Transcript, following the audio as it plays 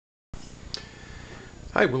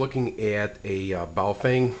Hi, we're looking at a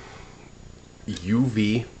Baofeng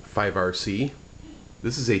UV-5RC.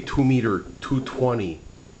 This is a 2-meter 220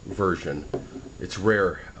 version. It's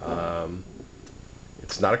rare.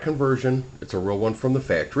 It's not a conversion. It's a real one from the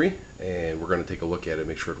factory, and we're going to take a look at it,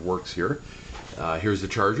 make sure it works here. Here's the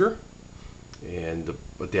charger, and the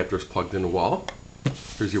adapter is plugged in the wall.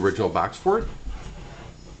 Here's the original box for it,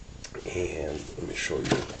 and let me show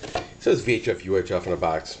you. It says VHF, UHF in a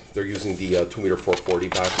box. They're using the 2-meter 440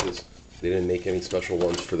 boxes. They didn't make any special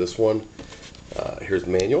ones for this one. Here's the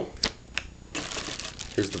manual.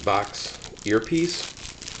 Here's the box earpiece,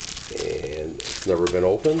 and it's never been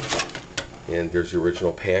opened. And there's the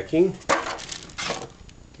original packing.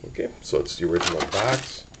 Okay, so it's the original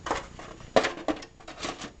box.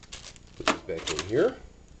 Put this back in here.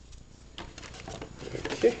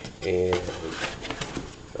 Okay, and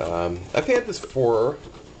I've had this for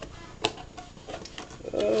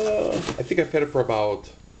I think I've had it for about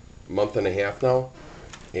a month and a half now,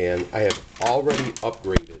 and I have already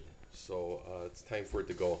upgraded, so it's time for it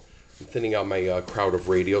to go. I'm thinning out my crowd of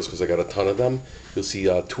radios because I got a ton of them. You'll see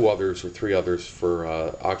 2 others or 3 others for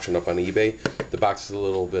auction up on eBay. The box is a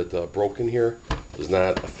little bit broken here. Does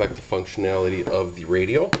not affect the functionality of the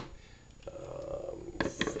radio. Go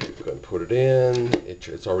ahead and put it in.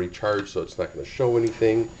 It's already charged, so it's not going to show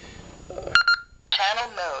anything.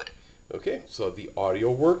 Channel mode. Okay, so the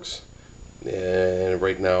audio works, and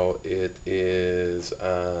right now it is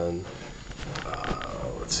on,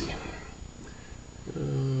 let's see,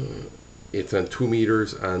 it's on 2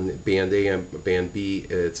 meters on band A and band B,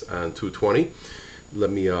 it's on 220. Let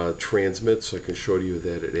me transmit so I can show you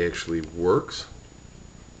that it actually works.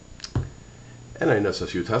 And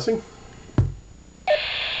NSSU testing.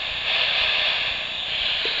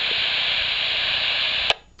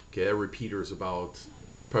 Okay, that repeater is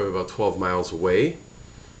probably about 12 miles away,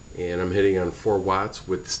 and I'm hitting on 4 watts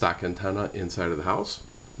with stock antenna inside of the house.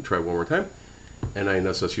 I'll try one more time. And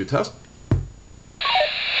NSSU test.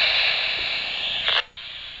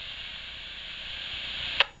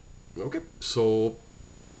 Okay, so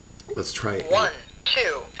let's try 1,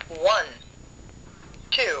 2, 1,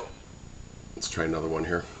 2. Let's try another one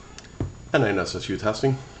here. And NSSU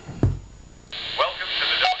testing. Welcome to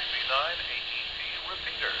the WB9 AEC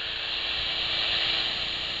repeater.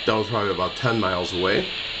 That was probably about 10 miles away.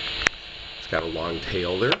 It's got a long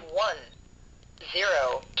tail there. 1,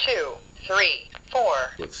 0, 2, 3,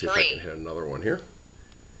 4. Let's see if I can hit another one here.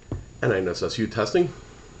 And NSSU testing.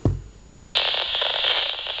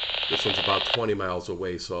 This one's about 20 miles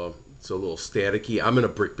away, so it's a little staticky. I'm in a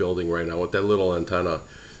brick building right now with that little antenna.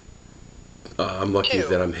 I'm lucky 2,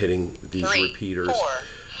 that I'm hitting these 3, repeaters. 4,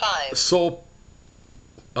 5. So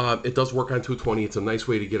it does work on 220. It's a nice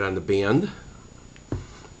way to get on the band.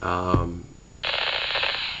 And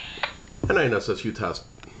NSSU test.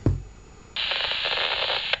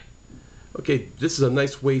 Okay, this is a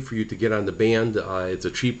nice way for you to get on the band. It's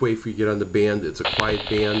a cheap way for you to get on the band. It's a quiet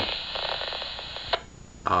band.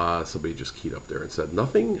 Somebody just keyed up there and said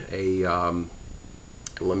nothing.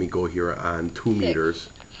 Let me go here on 2 meters.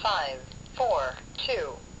 5, 4,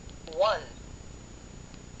 2, 1.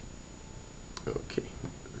 Okay,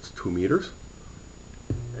 it's 2 meters.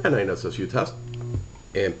 And NSSU test.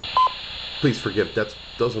 And please forgive,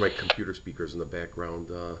 those are my computer speakers in the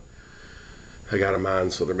background. I got them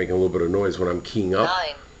on, so they're making a little bit of noise when I'm keying up.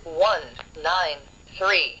 9, 1, 9,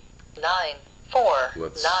 3, 9, 4,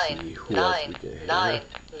 Let's 9, see who 9, else we can hear. 9,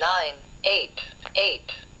 9, 8,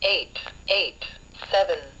 8, 8, 8,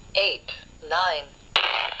 7, 8, 9.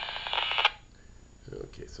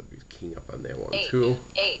 Okay, somebody's keying up on that one 8, too.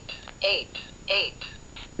 8, 8, 8.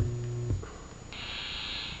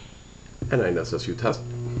 And NSSU test.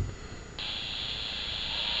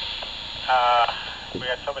 We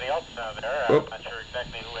got somebody else down there. Oop. I'm not sure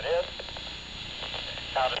exactly who it is.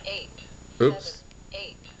 Counted. 8, Oops. 7,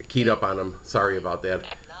 8. I keyed up on them. Sorry about that.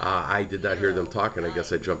 I did not hear them talking. I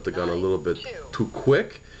guess I jumped the gun a little bit too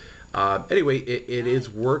quick. Anyway, it is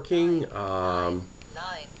working. 9, 9.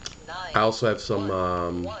 I also have some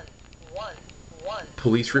 1, 1,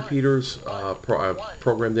 police repeaters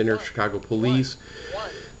programmed in here, Chicago Police. 1.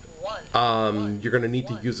 You're going to need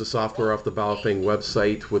to use the software off the Baofeng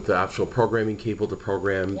website with the optional programming cable to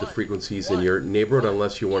program the frequencies in your neighborhood,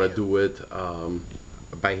 unless you want to do it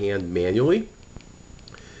by hand manually.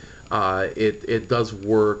 It does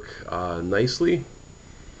work nicely.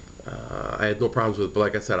 I had no problems with it, but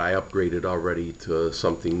like I said, I upgraded already to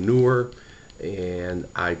something newer, and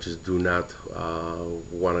I just do not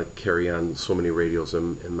want to carry on so many radios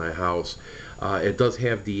in my house. It does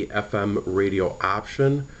have the FM radio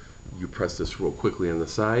option. You press this real quickly on the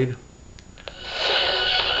side.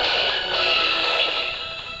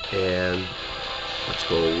 and let's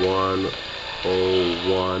go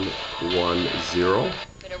 10110.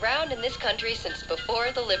 Been around in this country since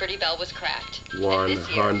before the Liberty Bell was cracked. And 100 this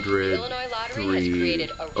year, the Illinois Lottery has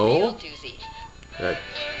created a real doozy.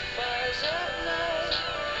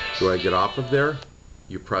 Do I get off of there?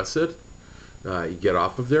 You press it. You get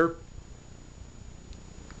off of there.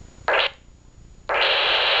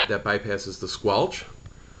 That bypasses the squelch.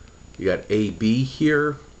 You got AB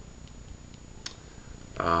here.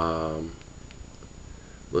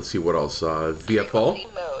 Let's see what else. VFO.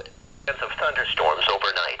 Mode. Chance of thunderstorms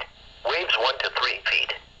overnight. Waves 1 to 3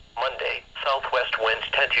 feet. Monday, southwest winds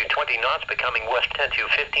 10 to 20 knots becoming west 10 to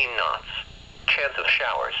 15 knots. Chance of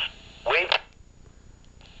showers. Wave.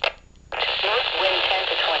 North wind 10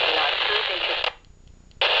 to 20 knots, 2 inches.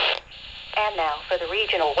 And now for the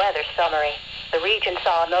regional weather summary. The region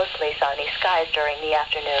saw mostly sunny skies during the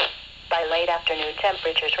afternoon. By late afternoon,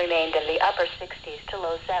 temperatures remained in the upper 60s to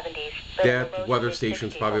low 70s. That weather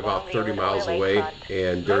station's probably about 30 miles away,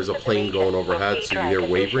 and there's a plane going overhead, so you hear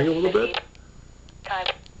wavering a little bit.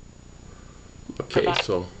 Okay,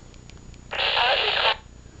 so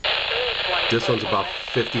this one's about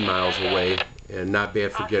 50 miles away, and not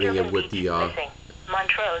bad for getting in with the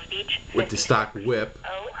stock whip.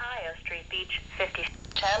 Ohio Street Beach, 50.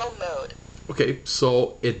 Channel mode. Okay,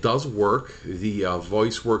 so it does work. The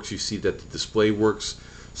voice works. You see that the display works.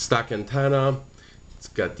 Stock antenna. It's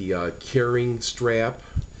got the carrying strap.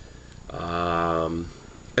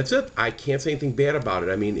 That's it. I can't say anything bad about it.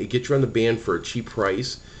 I mean, it gets you on the band for a cheap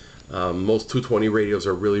price. Most 220 radios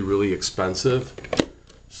are really, really expensive.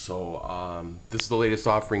 So this is the latest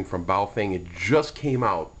offering from Baofeng. It just came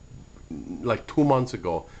out like 2 months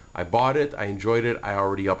ago. I bought it. I enjoyed it. I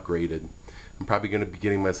already upgraded. I'm probably going to be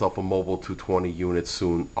getting myself a mobile 220 unit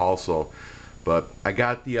soon also. But I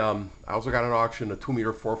got the, I also got an auction, a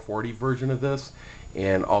 2-meter 440 version of this,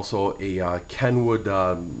 and also a Kenwood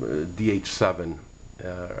DH7.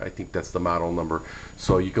 I think that's the model number.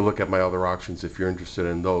 So you can look at my other auctions if you're interested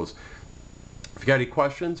in those. If you got any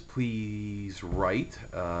questions, please write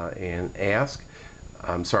and ask.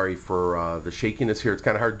 I'm sorry for the shakiness here. It's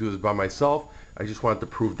kind of hard to do this by myself. I just wanted to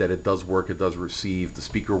prove that it does work, it does receive, the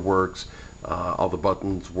speaker works, all the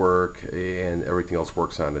buttons work, and everything else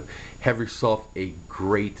works on it. Have yourself a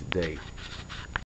great day.